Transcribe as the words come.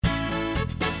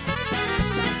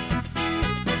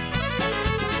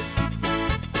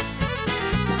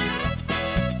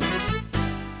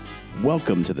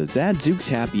Welcome to the Zadzooks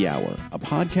Happy Hour, a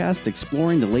podcast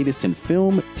exploring the latest in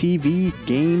film, TV,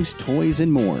 games, toys,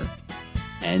 and more.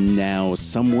 And now,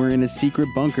 somewhere in a secret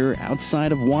bunker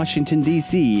outside of Washington,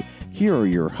 D.C., here are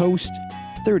your hosts,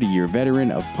 30-year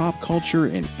veteran of pop culture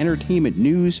and entertainment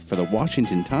news for the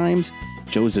Washington Times,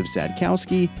 Joseph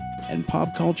Zadkowski, and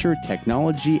pop culture,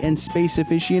 technology, and space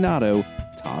aficionado,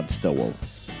 Todd Stowell.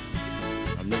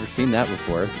 I've never seen that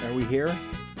before. Are we here?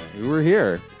 We were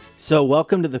here. So,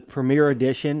 welcome to the premiere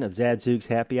edition of Zadzooks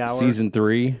Happy Hour. Season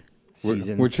 3.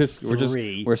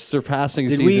 We're surpassing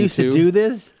Did season 2. Did we used to do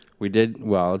this? We did.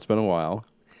 Well, it's been a while.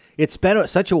 It's been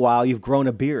such a while. You've grown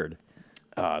a beard.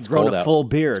 It's grown cold a out. full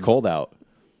beard. It's cold out.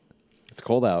 It's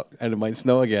cold out, and it might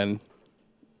snow again.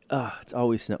 It's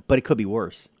always snow, but it could be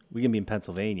worse. We can be in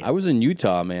Pennsylvania. I was in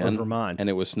Utah, man, or Vermont, and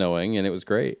it was snowing, and it was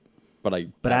great. But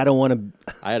I don't want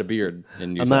to. I had a beard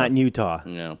in Utah. I'm not in Utah.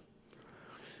 Yeah.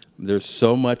 There's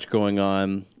so much going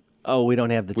on. Oh, we don't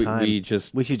have the time.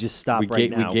 We should just stop right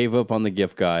now. We gave up on the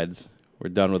gift guides. We're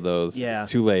done with those. Yeah.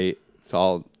 It's too late. It's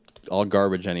all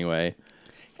garbage anyway.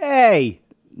 Hey.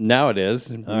 Now it is.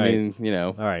 All right.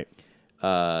 All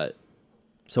right.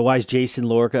 So why is Jason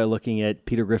Lorca looking at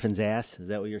Peter Griffin's ass? Is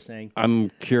that what you're saying?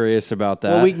 I'm curious about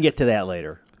that. Well, we can get to that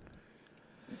later.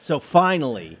 So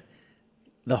finally,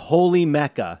 the holy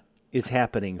Mecca is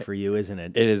happening for you, isn't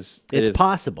it? It is. It's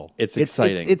possible. It's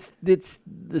exciting. It's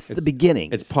the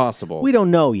beginning. It's possible. We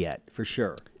don't know yet for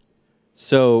sure.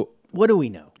 So what do we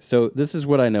know? So this is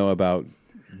what I know about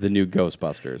the new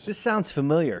Ghostbusters. This sounds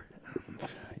familiar.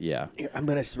 Yeah. Here, I'm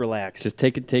gonna relax. Just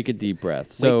take a deep breath.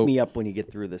 So wake me up when you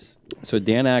get through this. So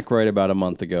Dan Aykroyd about a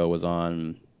month ago was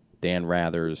on Dan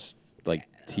Rather's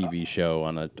TV show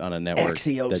on a network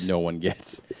Axios. that no one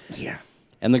gets. Yeah.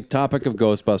 And the topic of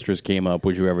Ghostbusters came up.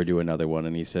 Would you ever do another one?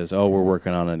 And he says, "Oh, we're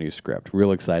working on a new script.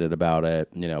 Real excited about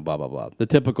it. Blah blah blah." The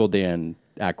typical Dan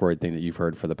Aykroyd thing that you've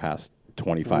heard for the past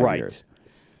 25 years.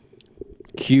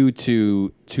 Cue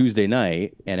to Tuesday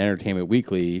night, and Entertainment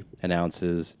Weekly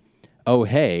announces, "Oh,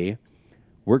 hey,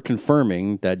 we're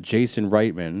confirming that Jason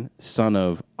Reitman, son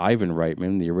of Ivan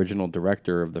Reitman, the original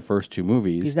director of the first two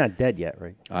movies..." He's not dead yet,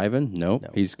 right? Ivan? No.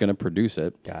 He's going to produce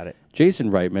it. Got it.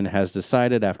 Jason Reitman has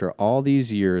decided after all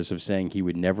these years of saying he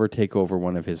would never take over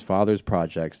one of his father's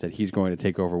projects that he's going to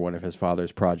take over one of his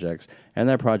father's projects, and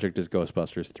that project is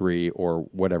Ghostbusters 3 or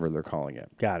whatever they're calling it.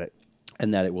 Got it.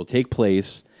 And that it will take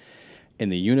place in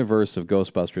the universe of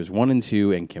Ghostbusters 1 and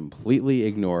 2 and completely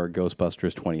ignore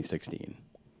Ghostbusters 2016.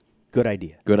 Good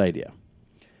idea. Good idea.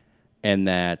 And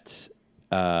that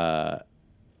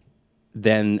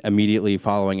then immediately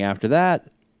following after that,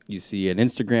 you see an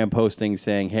Instagram posting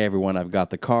saying, "Hey, everyone, I've got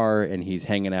the car," and he's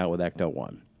hanging out with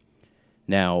Ecto-1.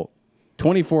 Now,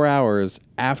 24 hours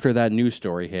after that news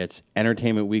story hits,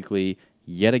 Entertainment Weekly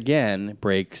yet again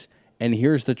breaks, and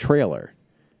here's the trailer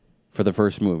for the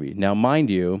first movie. Now, mind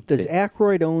you... Does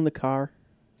Aykroyd own the car?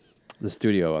 The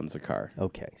studio owns the car.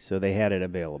 Okay, so they had it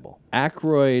available.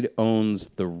 Aykroyd owns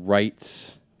the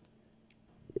rights.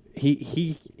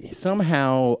 He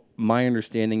somehow, my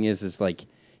understanding is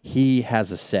he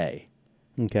has a say.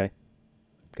 Okay,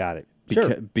 got it.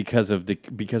 Because of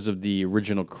the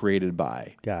original created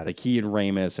by. Got it. Like he and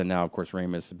Ramis, and now of course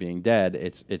Ramis being dead,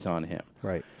 it's on him.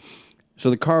 Right. So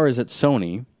the car is at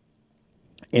Sony,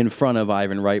 in front of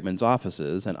Ivan Reitman's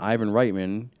offices, and Ivan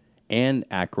Reitman and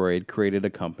Aykroyd created a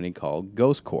company called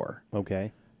Ghost Corps.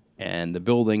 Okay. And the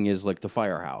building is like the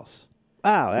firehouse.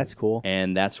 Wow, that's cool.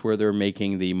 And that's where they're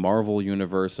making the Marvel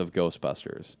universe of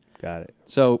Ghostbusters. Got it.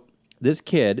 So this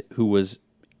kid who was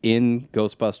in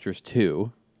Ghostbusters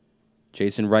 2,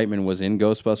 Jason Reitman was in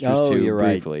Ghostbusters 2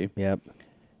 briefly. Right. Yep.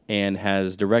 And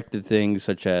has directed things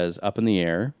such as Up in the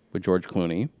Air with George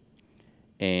Clooney,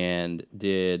 and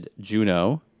did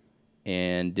Juno,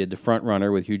 and did The Front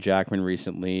Runner with Hugh Jackman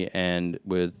recently, and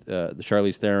with the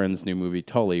Charlize Theron's new movie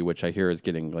Tully, which I hear is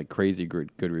getting crazy good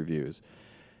reviews.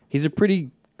 He's a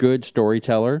pretty good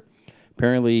storyteller.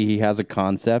 Apparently, he has a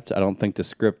concept. I don't think the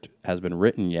script has been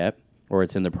written yet, or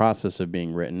it's in the process of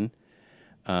being written.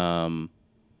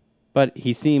 But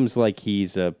he seems like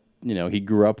he's he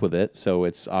grew up with it, so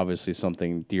it's obviously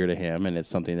something dear to him, and it's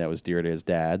something that was dear to his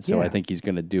dad. So I think he's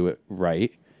going to do it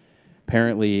right.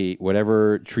 Apparently,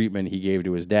 whatever treatment he gave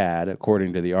to his dad,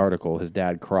 according to the article, his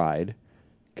dad cried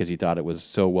because he thought it was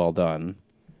so well done.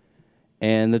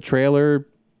 And the trailer...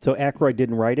 So Aykroyd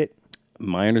didn't write it?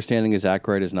 My understanding is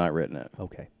Aykroyd has not written it.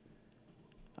 Okay.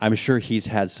 I'm sure he's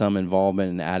had some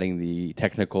involvement in adding the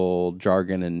technical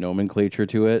jargon and nomenclature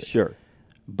to it. Sure.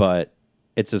 But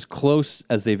it's as close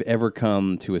as they've ever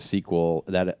come to a sequel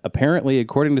that apparently,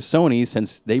 according to Sony,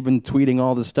 since they've been tweeting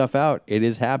all this stuff out, it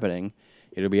is happening.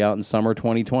 It'll be out in summer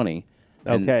 2020.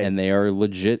 Okay. And they are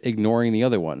legit ignoring the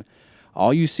other one.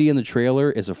 All you see in the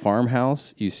trailer is a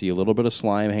farmhouse. You see a little bit of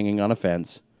slime hanging on a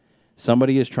fence.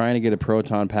 Somebody is trying to get a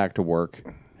proton pack to work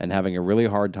and having a really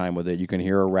hard time with it. You can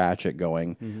hear a ratchet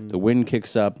going. Mm-hmm. The wind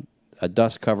kicks up. A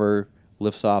dust cover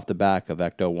lifts off the back of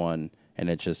Ecto-1, and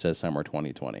it just says summer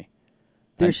 2020.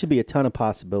 There should be a ton of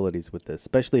possibilities with this,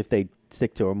 especially if they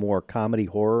stick to a more comedy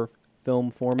horror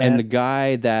film format. And the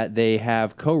guy that they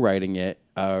have co-writing it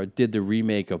did the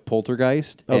remake of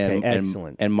Poltergeist Okay, and,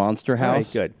 excellent. and Monster All right,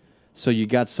 House. good. So you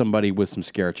got somebody with some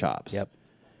scare chops. Yep.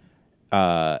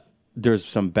 There's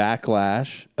some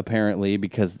backlash, apparently,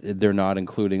 because they're not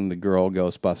including the girl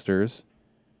Ghostbusters.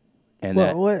 And Well,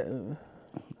 that what?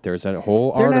 there's a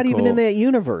whole They're article. not even in that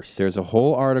universe. There's a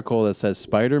whole article that says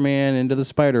Spider-Man Into the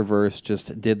Spider-Verse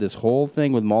just did this whole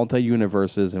thing with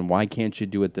multi-universes, and why can't you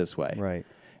do it this way? Right.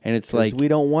 And it's 'Cause like, we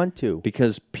don't want to.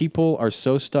 because people are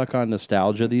so stuck on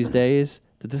nostalgia these days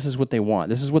that this is what they want.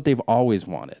 This is what they've always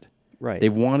wanted. Right.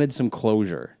 They've wanted some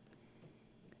closure.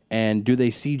 And do they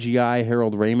CGI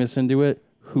Harold Ramis into it?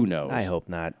 Who knows? I hope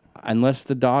not. Unless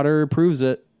the daughter approves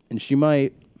it, and she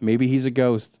might. Maybe he's a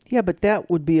ghost. Yeah, but that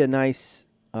would be a nice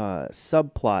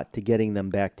subplot to getting them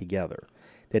back together.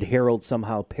 That Harold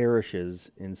somehow perishes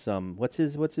in some what's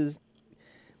his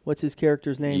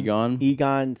character's name? Egon?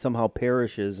 Egon somehow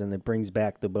perishes and it brings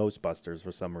back the Ghostbusters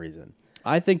for some reason.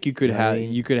 I think you could You know what have I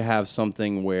mean? you could have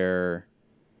something where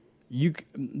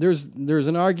there's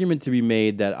an argument to be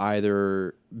made that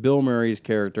either Bill Murray's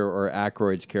character or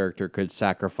Aykroyd's character could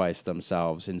sacrifice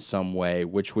themselves in some way,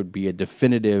 which would be a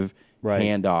definitive Right.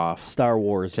 handoff Star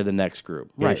Wars to the next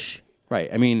group. Ish. Right.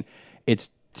 I mean, it's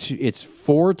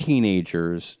 4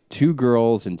 teenagers, 2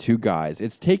 girls, and 2 guys.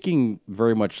 It's taking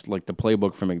very much like the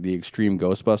playbook from the Extreme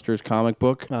Ghostbusters comic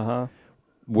book,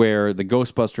 where the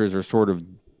Ghostbusters are sort of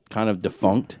kind of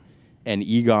defunct, and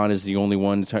Egon is the only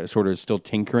one sort of still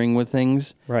tinkering with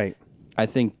things. Right. I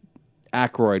think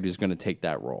Aykroyd is going to take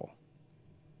that role.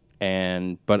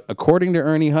 But according to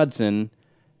Ernie Hudson,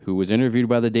 who was interviewed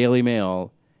by the Daily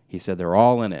Mail, he said they're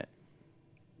all in it.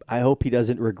 I hope he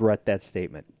doesn't regret that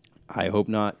statement. I hope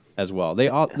not as well.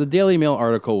 The Daily Mail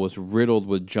article was riddled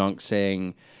with junk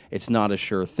saying it's not a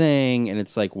sure thing, and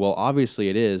it's like, well, obviously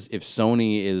it is. If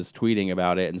Sony is tweeting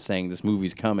about it and saying this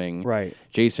movie's coming, Right.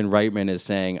 Jason Reitman is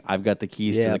saying, I've got the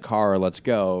keys to Yeah. the car, let's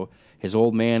go. His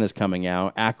old man is coming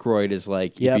out. Aykroyd is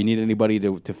like, Yep. if you need anybody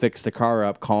to fix the car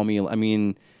up, call me. I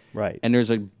mean, Right. and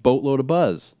there's a boatload of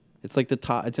buzz. It's like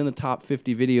it's in the top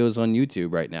 50 videos on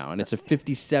YouTube right now, and it's a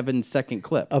 57-second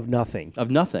clip Of nothing.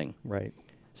 of nothing. Right.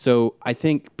 So I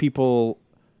think people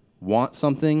want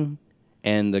something,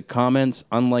 and the comments,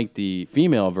 unlike the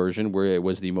female version, where it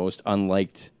was the most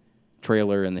unliked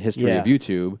trailer in the history Yeah. of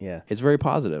YouTube, Yeah. it's very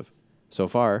positive so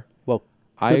far. Well,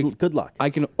 good luck. I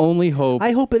can only hope.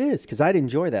 I hope it is, because I'd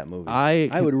enjoy that movie.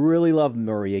 I would really love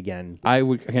Murray again. I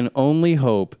can only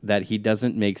hope that he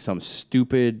doesn't make some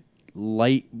stupid,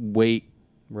 lightweight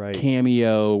Right.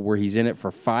 cameo where he's in it for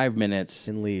 5 minutes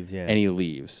And leaves, yeah. and he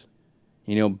leaves.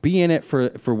 You know, be in it for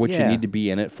what you Yeah. need to be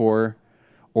in it for.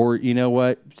 Or, you know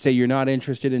what, say you're not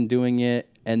interested in doing it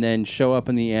and then show up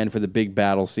in the end for the big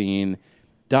battle scene,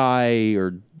 die,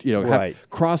 or, you know, Right.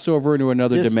 cross over into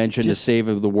another dimension to just save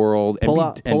the world. And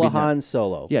pull be a Han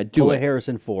Solo. Yeah, do pull it. a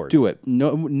Harrison Ford. Do it.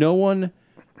 No one,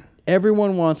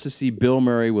 everyone wants to see Bill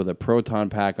Murray with a proton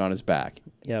pack on his back.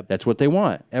 Yep. That's what they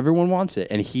want. Everyone wants it,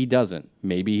 and he doesn't.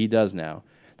 Maybe he does now.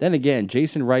 Then again,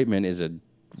 Jason Reitman is a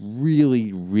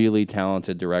really, really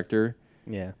talented director.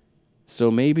 Yeah.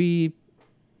 So maybe,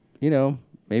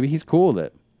 maybe he's cool with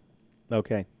it.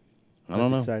 Okay. I don't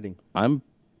know. That's exciting.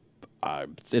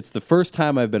 It's the first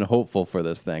time I've been hopeful for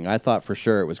this thing. I thought for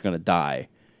sure it was going to die.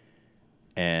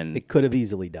 And It could have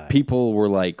easily died. people were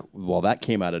like, well, that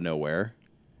came out of nowhere.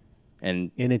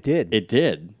 And And it did. it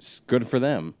did. It's good for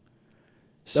them.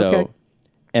 So, Okay.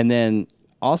 And then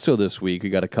also this week, we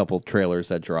got a couple trailers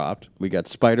that dropped. We got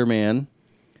Spider-Man,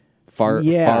 Far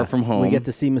From Home. We get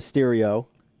to see Mysterio.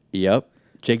 Yep.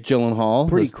 Jake Gyllenhaal.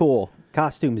 Pretty cool.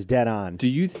 Costumes dead on. Do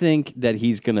you think that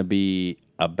he's going to be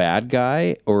a bad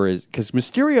guy, or because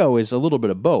Mysterio is a little bit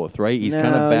of both, right? He's kind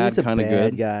of bad, kind of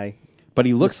good. Guy. But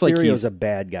he looks like Mysterio's he's a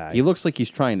bad guy. He looks like he's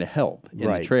trying to help in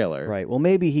right, the trailer. Right. Well,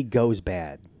 maybe he goes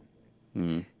bad.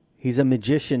 He's a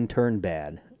magician turned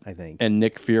bad, I think. And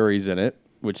Nick Fury's in it,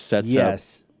 which sets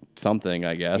Yes. up something,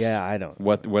 I guess. Yeah, I don't.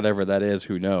 Whatever that is,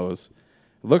 who knows?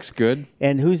 Looks good.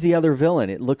 And who's the other villain?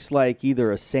 It looks like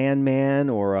either a Sandman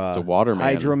or a, It's a Waterman.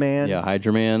 Hydra Man. Yeah,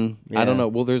 Hydra Man. I Yeah. don't know.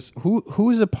 Well, there's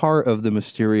who's a part of the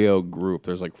Mysterio group?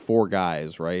 There's like 4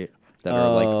 guys, right? That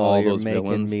are like all you're those making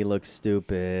villains. me look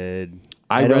stupid.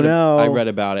 I don't know. I read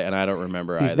about it, and I don't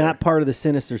remember He's either. not part of the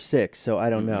Sinister Six, so I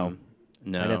don't know.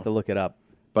 No. I'd have to look it up.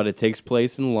 But it takes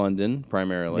place in London,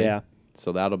 primarily. Yeah.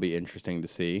 So that'll be interesting to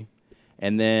see.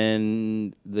 And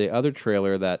then the other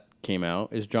trailer that came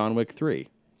out is John Wick 3.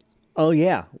 Oh,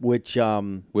 yeah, which...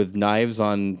 With knives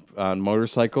on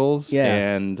motorcycles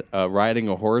and riding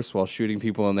a horse while shooting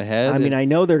people in the head. I mean, I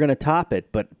know they're going to top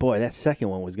it, but boy, that second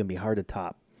one was going to be hard to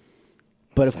top.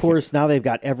 But of course, now they've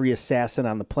got every assassin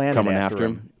on the planet coming after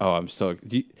him. Oh, I'm so...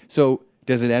 So,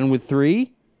 does it end with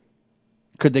 3?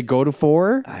 Could they go to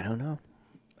 4? I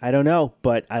don't know,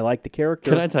 but I like the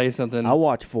character. Can I tell you something? I'll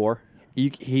watch 4.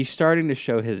 He's starting to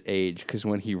show his age because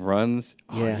when he runs,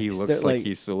 he looks like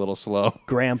he's a little slow.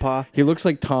 Grandpa. He looks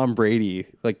like Tom Brady,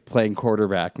 like playing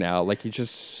quarterback now. Like he's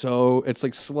just so... It's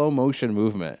like slow motion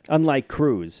movement. Unlike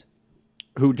Cruise,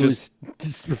 Who who just...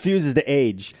 just refuses to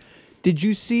age. Did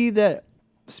you see that...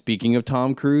 Speaking of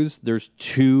Tom Cruise, there's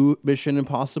 2 Mission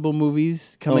Impossible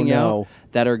movies coming out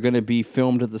that are going to be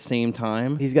filmed at the same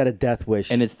time. He's got a death wish.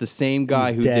 And it's the same guy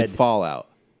He's who dead. did Fallout.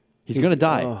 He's going to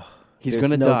die. He's there's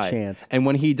going to no die. chance. And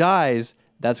when he dies,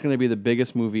 that's going to be the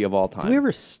biggest movie of all time. Did we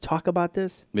ever talk about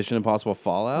this? Mission Impossible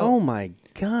Fallout? Oh, my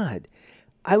God.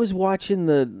 I was watching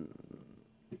the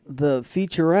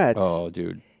featurettes. Oh,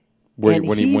 dude. and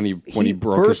When he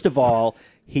broke First his of all,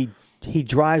 he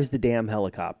drives the damn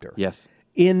helicopter. Yes.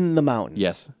 In the mountains.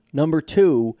 Yes. Number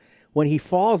 2, when he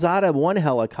falls out of one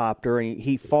helicopter and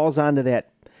he falls onto that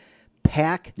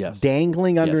pack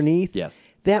dangling underneath. Yes.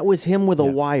 That was him with a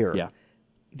wire. Yeah.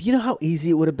 Do you know how easy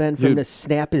it would have been for him to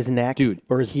snap his neck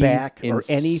or his back or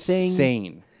anything?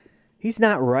 Insane. He's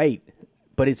not right,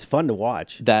 but it's fun to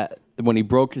watch. That when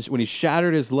he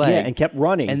shattered his leg, and kept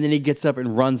running, and then he gets up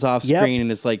and runs off screen,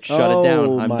 and it's like, shut it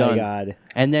down, I'm done. Oh my God!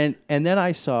 And then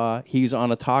I saw he's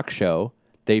on a talk show.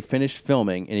 They finished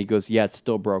filming, and he goes, "Yeah, it's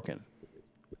still broken."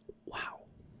 Wow!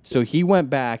 So he went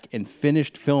back and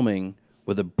finished filming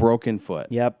with a broken foot.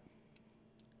 Yep.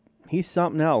 He's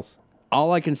something else.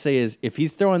 All I can say is, if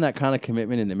he's throwing that kind of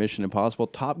commitment into Mission Impossible,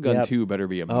 Top Gun 2 better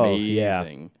be amazing. Oh, yeah.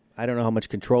 I don't know how much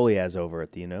control he has over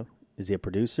it. Do you know? Is he a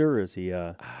producer or is he?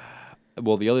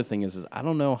 Well, the other thing is I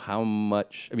don't know how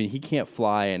much. I mean, he can't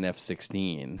fly an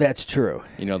F-16. That's true.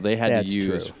 You know, they had to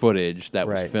use footage that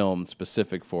was Right. filmed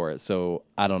specific for it. So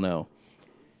I don't know.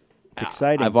 It's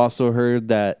exciting. I've also heard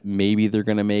that maybe they're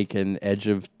going to make an Edge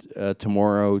of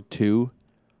Tomorrow 2.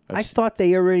 I thought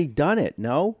they already done it.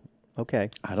 No. Okay.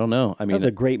 I don't know. I mean, That was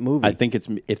a great movie. I think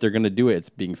if they're going to do it, it's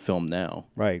being filmed now.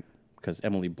 Right. Because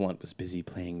Emily Blunt was busy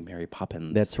playing Mary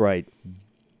Poppins. That's right.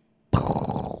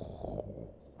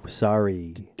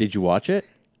 Sorry. Did you watch it?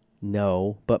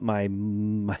 No, but my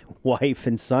wife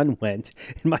and son went,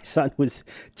 and my son was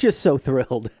just so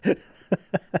thrilled.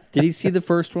 Did he see the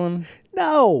first one?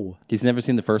 No. He's never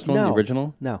seen the first one, the No.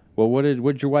 original? No. Well, what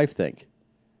did your wife think?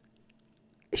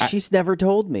 She's never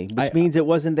told me, which means it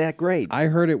wasn't that great. I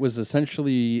heard it was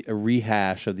essentially a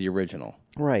rehash of the original.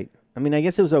 Right. I mean, I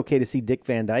guess it was okay to see Dick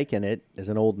Van Dyke in it as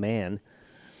an old man.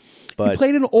 But He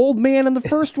played an old man in the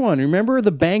first one. Remember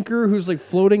the banker who's like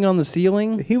floating on the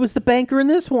ceiling? he was the banker in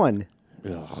this one,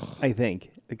 Ugh, I think.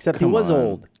 Except come he was on.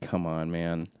 old. Come on,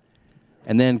 man.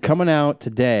 And then coming out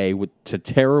today to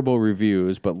terrible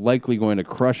reviews, but likely going to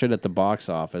crush it at the box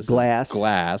office. is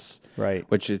Glass. Right.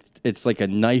 Which it's like a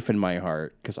knife in my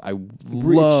heart because I It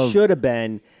love. should have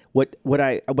been what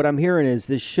I'm hearing is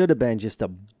this should have been just a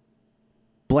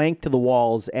blank to the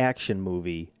walls action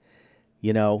movie.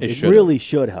 You know, it should've. really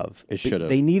should have. It should've.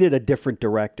 They needed a different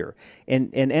director, and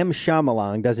M.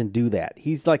 Shyamalan doesn't do that.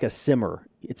 He's like a simmer.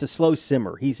 It's a slow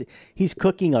simmer. He's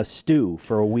cooking a stew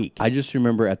for a week. I just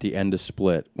remember at the end of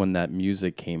Split when that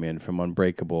music came in from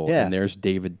Unbreakable, Yeah. and there's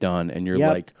David Dunn, and you're Yep.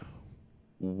 like,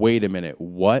 wait a minute,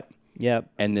 what? Yep.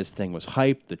 And this thing was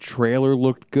hyped. The trailer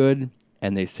looked good,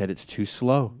 and they said it's too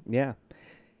slow. Yeah.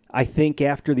 I think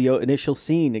after the initial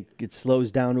scene, it slows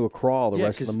down to a crawl the Yeah,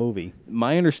 rest of the 'cause movie.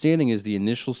 My understanding is the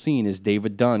initial scene is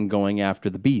David Dunn going after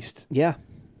the Beast, Yeah.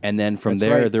 and then from That's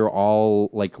there right. they're all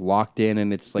like locked in,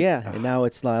 and it's like, Yeah. And now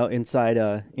it's now inside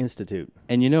Institute.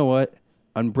 And you know what?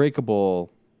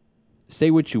 Unbreakable.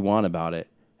 Say what you want about it.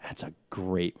 That's a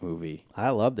great movie.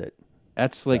 I loved it.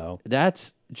 That's like So-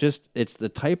 that's just it's the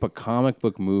type of comic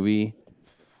book movie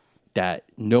that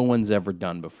no one's ever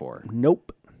done before.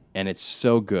 Nope. And it's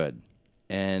so good.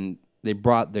 And they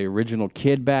brought the original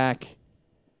kid back,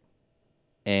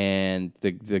 and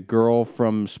the girl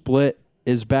from Split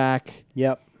is back.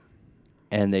 Yep.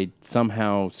 and they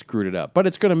somehow screwed it up. But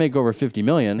it's going to make over $50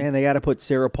 million. And they got to put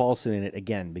Sarah Paulson in it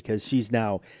again because she's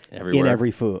now Everywhere. in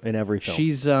every film.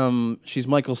 She's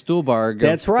Michael Stuhlbarg.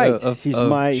 That's right.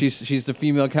 She's the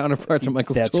female counterpart to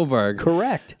Michael Stuhlbarg.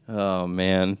 Correct. Oh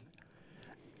man.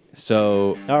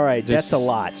 So all right, that's a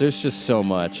lot. There's just so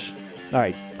much. All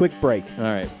right, quick break. All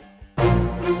right.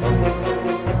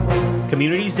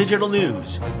 Communities Digital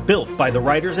News, built by the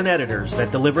writers and editors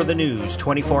that deliver the news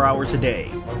 24 hours a day.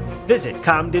 Visit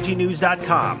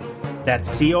comdiginews.com. That's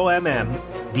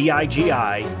COMMDIGI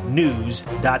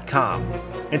news.com.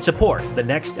 And support the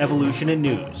next evolution in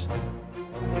news.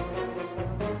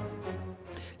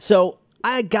 So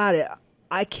I got it.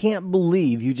 I can't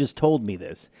believe you just told me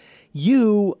this.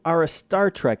 You are a Star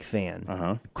Trek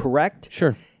fan, correct?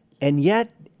 Sure. And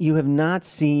yet you have not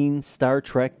seen Star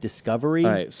Trek Discovery,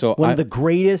 all right, so one of the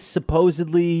greatest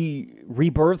supposedly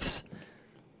rebirths.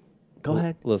 Go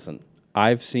ahead. Listen,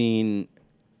 I've seen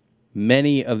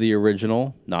many of the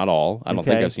original, not all. I don't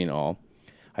think I've seen all.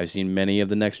 I've seen many of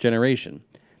the Next Generation.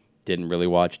 Didn't really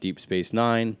watch Deep Space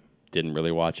Nine. Didn't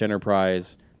really watch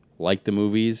Enterprise. Liked the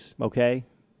movies. Okay.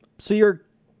 So you're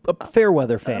a fair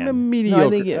weather fan. I'm a mediocre.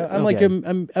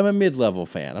 No, I'm a mid-level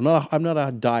fan. I'm not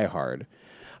a diehard.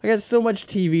 I got so much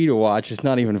TV to watch. It's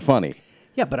not even funny.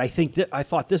 Yeah, but I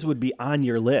thought this would be on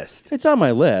your list. It's on my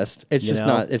list. It's just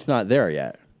not. It's not there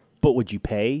yet. But would you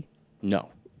pay? No.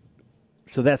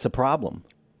 So that's a problem,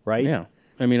 right? Yeah.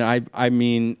 I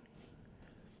mean,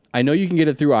 I know you can get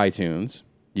it through iTunes.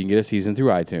 You can get a season through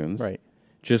iTunes. Right.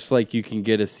 Just like you can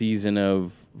get a season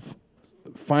of.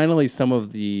 Finally, some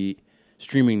of the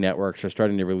streaming networks are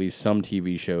starting to release some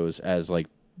TV shows as like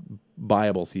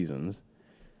buyable seasons.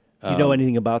 Do you know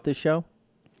anything about this show?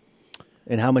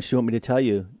 And how much do you want me to tell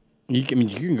you? You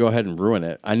can go ahead and ruin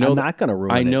it. I know I'm not going to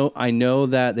ruin it. I know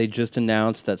that they just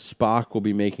announced that Spock will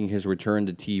be making his return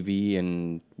to TV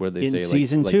in what did they say?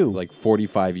 Season 2, like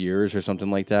 45 years or something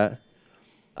like that.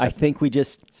 I think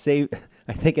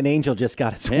I think an angel just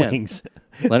got its wings.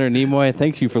 Leonard Nimoy,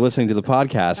 thank you for listening to the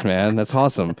podcast, man. That's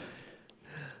awesome.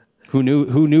 Who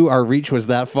knew our reach was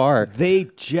that far? They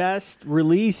just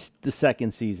released the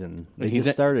second season. They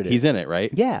just started it. He's in it,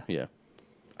 right? Yeah. Yeah.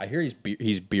 I hear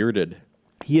he's bearded.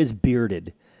 He is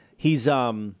bearded. He's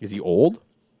Is he old?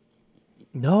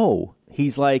 No.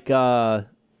 He's like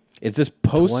Is this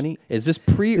post 20? Is this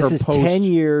pre this or is post 10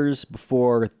 years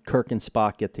before Kirk and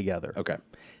Spock get together. Okay.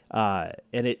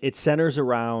 And it centers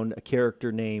around a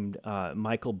character named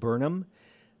Michael Burnham,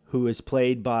 who is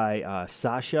played by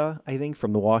Sasha, I think,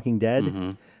 from The Walking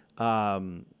Dead.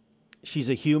 Mm-hmm. She's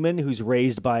a human who's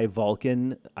raised by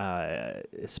Vulcan,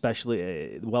 especially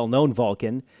a well-known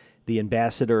Vulcan, the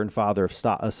ambassador and father of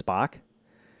Spock.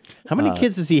 How many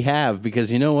kids does he have?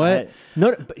 Because you know what?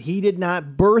 No, but he did not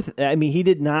he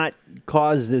did not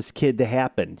cause this kid to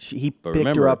happen. He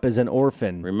picked her up as an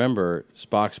orphan. Remember,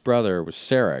 Spock's brother was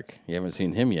Sarek. You haven't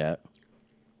seen him yet.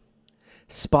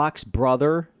 Spock's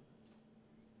brother?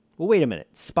 Well, wait a minute.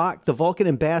 Spock, the Vulcan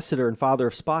ambassador and father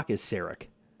of Spock, is Sarek.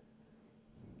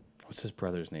 What's his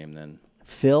brother's name then?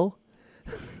 Phil?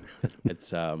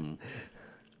 It's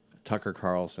Tucker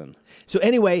Carlson. So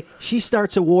anyway, she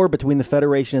starts a war between the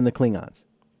Federation and the Klingons.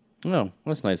 Oh,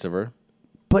 that's nice of her.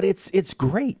 But it's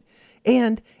great.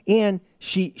 And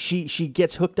she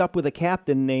gets hooked up with a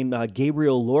captain named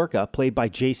Gabriel Lorca, played by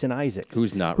Jason Isaacs.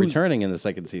 Who's returning in the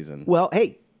second season. Well,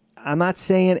 hey, I'm not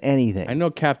saying anything. I know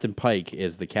Captain Pike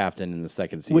is the captain in the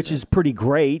second season. Which is pretty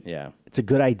great. Yeah. It's a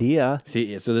good idea.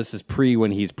 See, so this is pre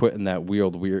when he's put in that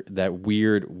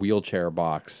weird wheelchair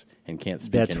box and can't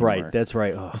speak anymore. That's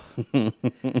right.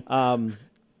 Oh.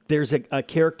 There's a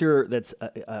character that's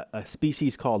a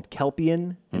species called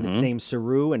Kelpian, and its name's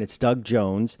Saru, and it's Doug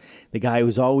Jones, the guy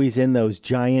who's always in those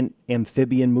giant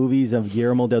amphibian movies of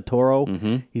Guillermo del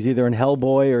Toro. He's either in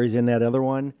Hellboy or he's in that other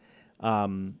one.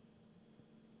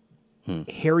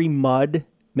 Harry Mudd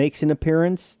makes an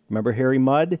appearance. Remember Harry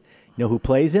Mudd? You know who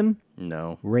plays him?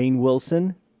 No. Rainn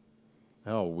Wilson.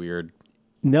 Oh, weird.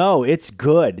 No, it's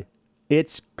good.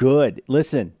 It's good.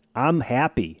 Listen, I'm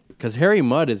happy. Because Harry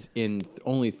Mudd is in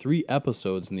only 3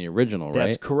 episodes in the original, right?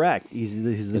 That's correct. He's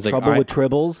the like, trouble with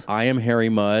Tribbles. I am Harry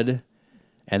Mudd,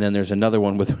 and then there's another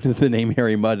one with the name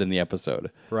Harry Mudd in the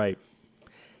episode. Right.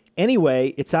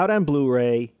 Anyway, it's out on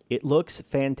Blu-ray. It looks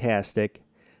fantastic.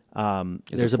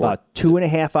 There's about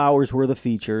 2.5 hours worth of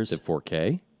features. Is it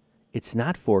 4K? It's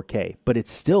not 4K, but it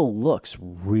still looks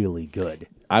really good.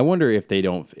 I wonder if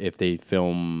they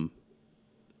film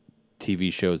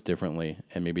TV shows differently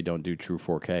and maybe don't do true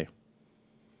 4K.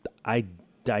 I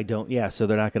I don't. Yeah, so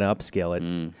they're not going to upscale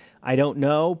it. I don't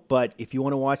know, but if you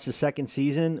want to watch the second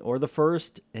season or the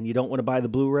first, and you don't want to buy the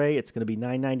Blu-ray, it's going to be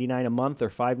 $9.99 a month or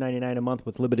 $5.99 a month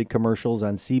with limited commercials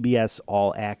on CBS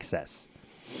All Access.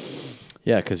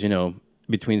 Yeah, because,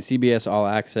 between CBS All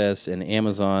Access and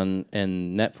Amazon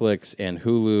and Netflix and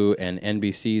Hulu and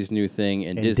NBC's new thing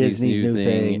and Disney's new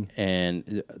thing,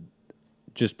 and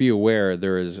just be aware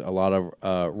there is a lot of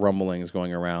rumblings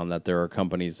going around that there are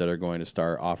companies that are going to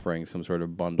start offering some sort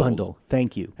of bundle.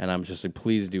 Thank you. And I'm just like,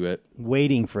 please do it.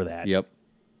 Waiting for that. Yep.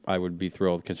 I would be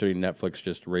thrilled considering Netflix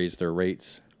just raised their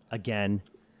rates. Again.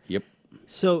 Yep.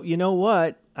 So, you know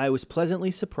what? I was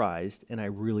pleasantly surprised, and I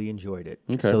really enjoyed it.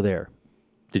 Okay. So there.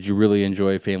 Did you really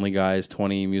enjoy Family Guy's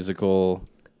 20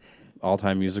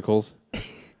 all-time musicals?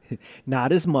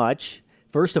 Not as much.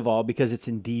 First of all, because it's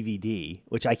in DVD,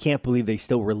 which I can't believe they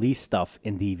still release stuff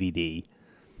in DVD.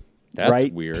 That's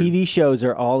right? weird. TV shows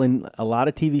are all in. A lot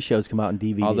of TV shows come out in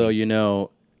DVD.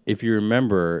 Although, if you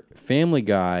remember, Family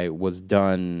Guy was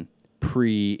done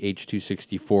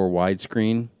pre-H.264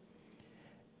 widescreen.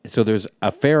 So there's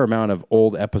a fair amount of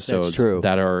old episodes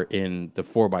that are in the 4:3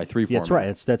 format. That's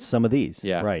right. That's some of these.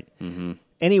 Yeah. Right. Mm-hmm.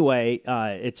 Anyway,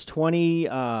 it's 20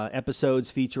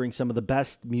 episodes featuring some of the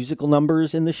best musical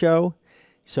numbers in the show.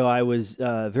 So I was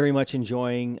very much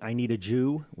enjoying I Need a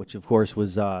Jew, which, of course,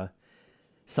 was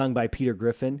sung by Peter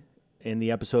Griffin in the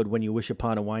episode When You Wish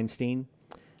Upon a Weinstein.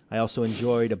 I also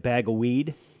enjoyed A Bag of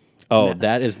Weed. Oh,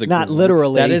 that is not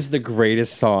literally. That is the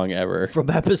greatest song ever. From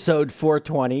episode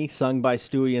 420, sung by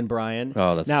Stewie and Brian.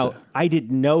 Oh, that's now, I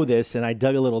didn't know this, and I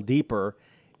dug a little deeper.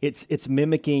 It's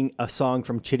mimicking a song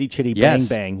from Chitty Chitty Bang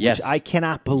Bang, which I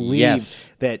cannot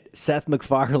believe that Seth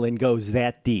MacFarlane goes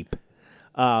that deep.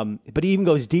 But he even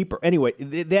goes deeper. Anyway,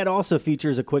 that also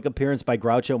features a quick appearance by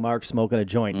Groucho Marx smoking a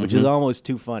joint, which is almost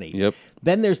too funny. Yep.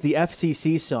 Then there's the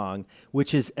FCC song,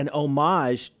 which is an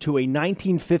homage to a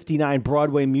 1959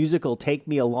 Broadway musical, Take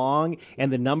Me Along,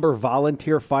 and the number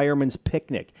Volunteer Fireman's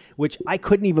Picnic, which I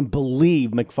couldn't even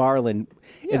believe MacFarlane.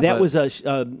 Yeah, that was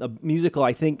a musical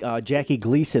I think Jackie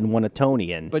Gleason won a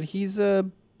Tony in. But he's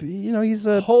he's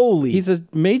a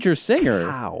major singer.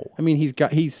 Cow. I mean,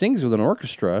 he sings with an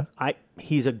orchestra.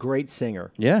 He's a great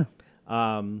singer. Yeah.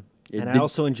 I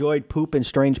also enjoyed Poop in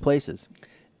Strange Places.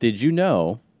 Did you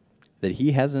know that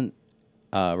he hasn't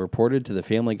reported to the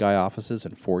Family Guy offices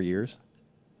in 4 years?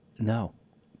 No.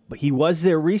 But he was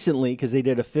there recently because they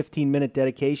did a 15-minute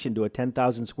dedication to a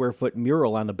 10,000-square-foot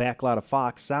mural on the back lot of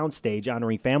Fox soundstage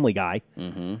honoring Family Guy.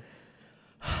 Mm-hmm.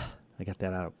 I got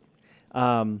that out.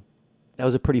 That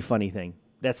was a pretty funny thing.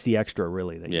 That's the extra,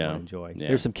 really, that you want to enjoy. Yeah.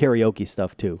 There's some karaoke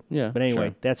stuff, too. Yeah, but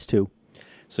anyway, that's two.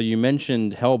 So you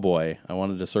mentioned Hellboy. I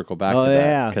wanted to circle back to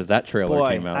that because that trailer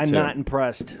came out, I'm too. not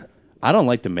impressed. I don't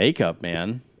like the makeup,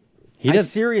 man. I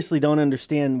seriously don't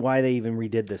understand why they even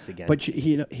redid this again. But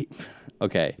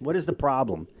okay. What is the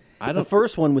problem? The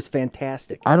first one was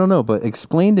fantastic. I don't know, but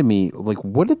explain to me,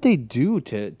 what did they do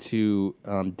to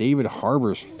David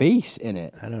Harbour's face in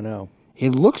it? I don't know. He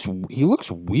looks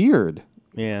weird.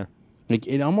 Yeah.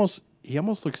 He almost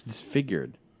looks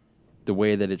disfigured the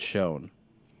way that it's shown.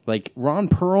 Like Ron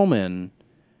Perlman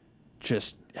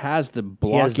just has the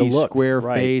blocky square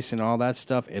face and all that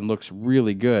stuff and looks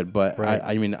really good. But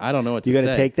I mean, I don't know what to say. You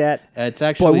got to take that? It's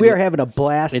actually... Boy, we are having a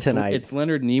blast tonight. It's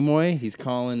Leonard Nimoy. He's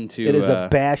calling to... It is a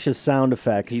bash of sound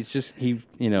effects. He's just,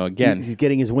 again... He's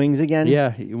getting his wings again? Yeah,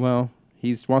 he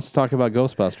wants to talk about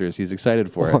Ghostbusters. He's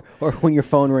excited for it. Or when your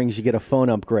phone rings, you get a phone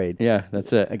upgrade. Yeah,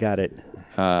 that's it. I got it.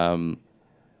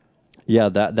 Yeah,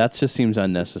 that just seems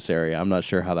unnecessary. I'm not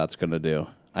sure how that's going to do.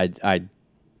 I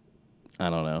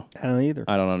don't know. I don't either.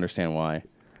 I don't understand why.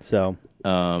 So,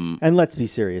 and let's be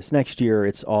serious. Next year,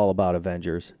 it's all about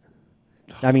Avengers.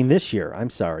 I mean, this year. I'm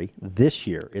sorry. This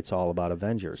year, it's all about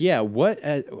Avengers. Yeah. What?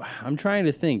 I'm trying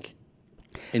to think.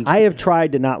 I have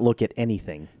tried to not look at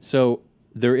anything. So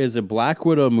there is a Black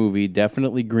Widow movie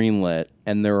definitely greenlit,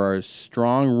 and there are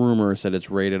strong rumors that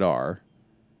it's rated R.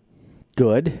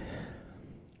 Good.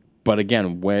 But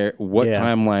again, what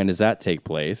timeline does that take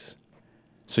place?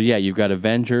 So yeah, you've got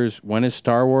Avengers. When is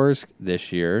Star Wars?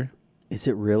 This year. Is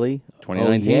it really?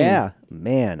 2019. Oh, yeah,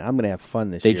 man, I'm gonna have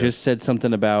fun this year. They just said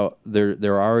something about they've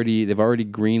already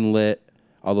greenlit.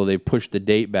 Although they pushed the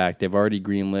date back, they've already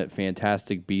greenlit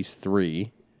Fantastic Beasts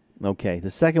 3. Okay, the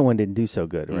second one didn't do so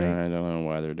good, right? I don't know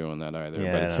why they're doing that either.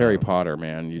 Yeah, but it's Harry Potter,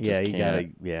 man. You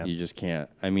just can't.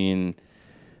 I mean,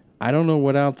 I don't know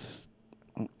what else.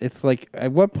 It's like,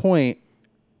 at what point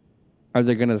are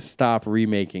they going to stop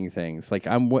remaking things? Like,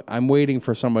 I'm waiting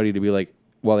for somebody to be like,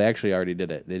 well, they actually already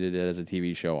did it. They did it as a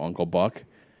TV show, Uncle Buck.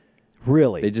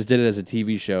 Really? They just did it as a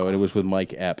TV show, and it was with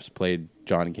Mike Epps, played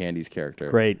John Candy's character.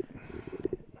 Great.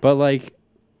 But like,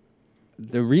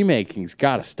 the remaking's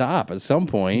got to stop at some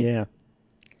point. Yeah.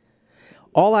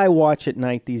 All I watch at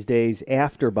night these days,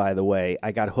 after, by the way,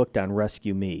 I got hooked on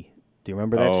Rescue Me. Do you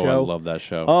remember that show? Oh, I love that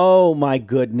show. Oh, my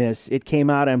goodness. It came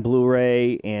out on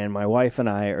Blu-ray, and my wife and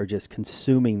I are just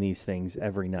consuming these things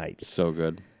every night. So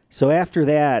good. So after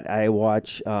that, I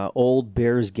watch old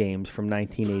Bears games from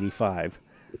 1985.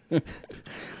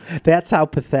 That's how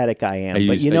pathetic I am.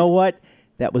 But you know what?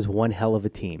 That was one hell of a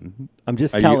team. I'm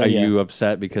just telling you. Are you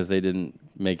upset because they didn't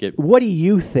make it? What do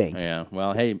you think? Yeah.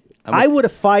 Well, hey. I would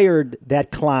have fired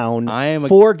that clown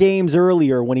 4 games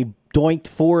earlier when he doinked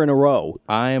 4 in a row.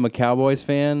 I am a Cowboys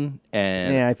fan,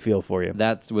 and yeah, I feel for you.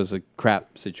 That was a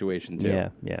crap situation too.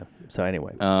 Yeah. So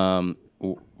anyway, are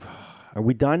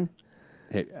we done?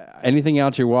 Hey, anything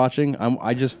else you're watching?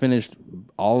 I just finished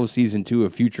all of season 2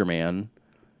 of Future Man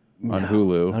on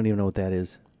Hulu. I don't even know what that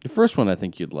is. The first one I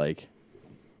think you'd like.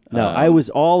 No, I was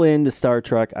all into Star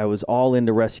Trek. I was all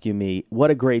into Rescue Me.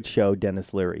 What a great show,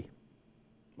 Dennis Leary.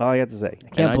 All I got to say. I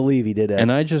can't believe he did that.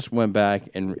 And I just went back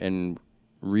and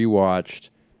rewatched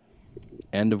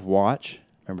End of Watch.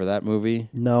 Remember that movie?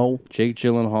 No. Jake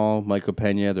Gyllenhaal, Michael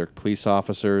Pena, they're police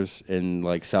officers in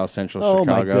like South Central Chicago. Oh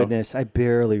my goodness, I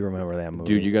barely remember that movie.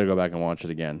 Dude, you got to go back and watch it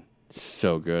again.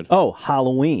 So good. Oh,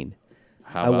 Halloween.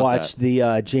 How about I watched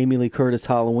the Jamie Lee Curtis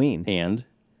Halloween. And?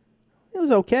 It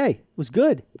was okay. It was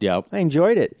good. Yep. I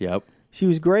enjoyed it. Yep. She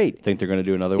was great. Think they're going to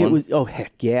do another one? Oh,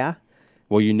 heck yeah.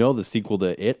 Well, you know the sequel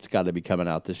to It's got to be coming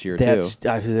out this year, too.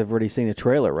 I've already seen a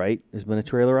trailer, right? There's been a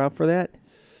trailer out for that?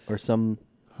 Or some...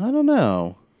 I don't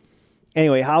know.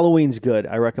 Anyway, Halloween's good.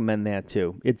 I recommend that,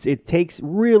 too. It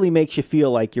really makes you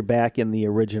feel like you're back in the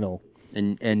original.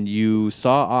 And you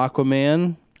saw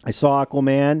Aquaman? I saw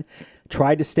Aquaman.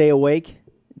 Tried to stay awake.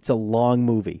 It's a long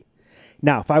movie.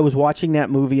 Now, if I was watching that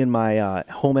movie in my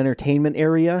home entertainment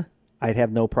area, I'd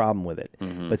have no problem with it.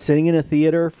 Mm-hmm. But sitting in a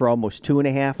theater for almost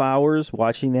 2.5 hours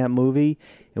watching that movie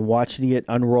and watching it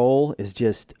unroll is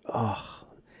just,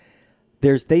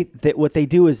 what they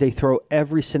do is they throw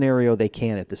every scenario they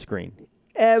can at the screen.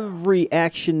 Every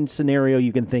action scenario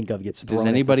you can think of gets thrown. Does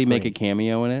anybody at the make a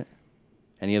cameo in it?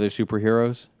 Any other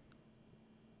superheroes?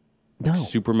 No. Like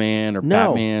Superman or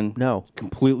Batman? No.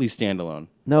 Completely standalone.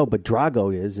 No, but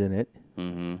Drago is in it.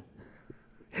 Mm-hmm.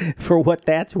 For what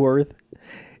that's worth.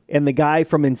 And the guy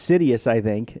from Insidious, I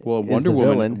think. Well, Wonder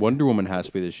Woman has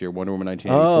to be this year. Wonder Woman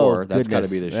 1984. That's got to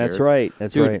be this year. That's right.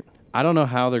 That's Dude, right. I don't know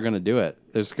how they're going to do it.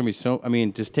 There's going to be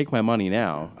just take my money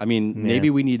now. I mean, maybe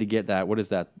we need to get that. What is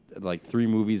that? Like 3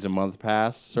 movies a month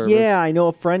pass service? Yeah, I know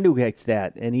a friend who gets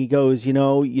that. And he goes,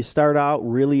 you start out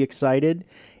really excited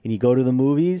and you go to the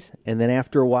movies. And then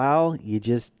after a while, you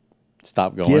just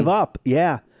stop going. Give up.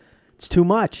 Yeah. It's too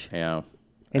much. Yeah.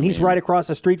 And he's right across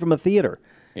the street from a theater.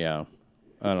 Yeah.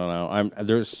 I don't know.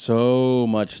 There's so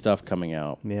much stuff coming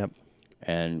out. Yep.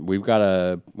 And we've got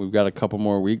a couple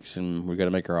more weeks, and we've got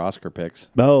to make our Oscar picks.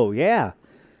 Oh yeah.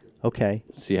 Okay.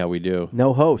 See how we do.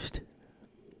 No host.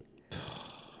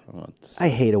 I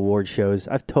hate award shows.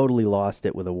 I've totally lost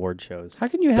it with award shows. How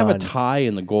can you have a tie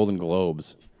in the Golden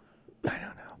Globes? I don't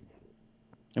know.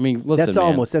 I mean, listen,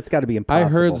 that's got to be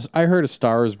impossible. I heard A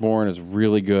Star Is Born is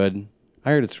really good.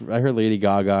 I heard Lady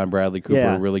Gaga and Bradley Cooper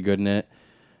are really good in it.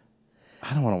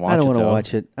 I don't want to watch it. I don't want to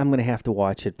watch it. I'm going to have to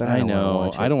watch it, but I don't want to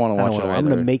watch it. I don't want to watch it either. I'm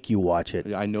going to make you watch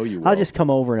it. I know you will. I'll just come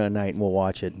over in a night and we'll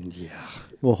watch it. Yeah.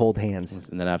 We'll hold hands.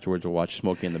 And then afterwards we'll watch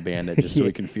Smokey and the Bandit just so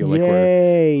we can feel like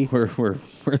we're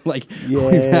like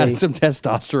we've had some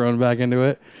testosterone back into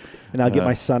it. And I'll get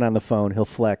my son on the phone. He'll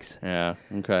flex. Yeah,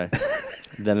 okay.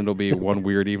 Then it'll be one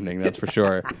weird evening, that's for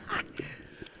sure.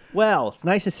 Well, it's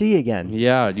nice to see you again.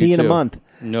 Yeah, see you in a month.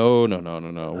 No.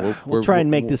 We'll try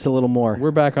and make this a little more. We're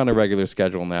back on a regular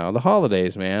schedule now. The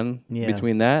holidays, man. Yeah.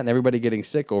 Between that and everybody getting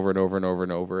sick over and over and over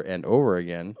and over and over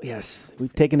again. Yes.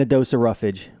 We've taken a dose of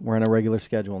roughage. We're on a regular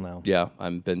schedule now. Yeah,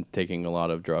 I've been taking a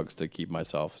lot of drugs to keep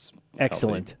myself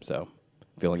excellent. Healthy, so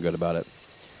feeling good about it.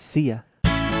 See ya.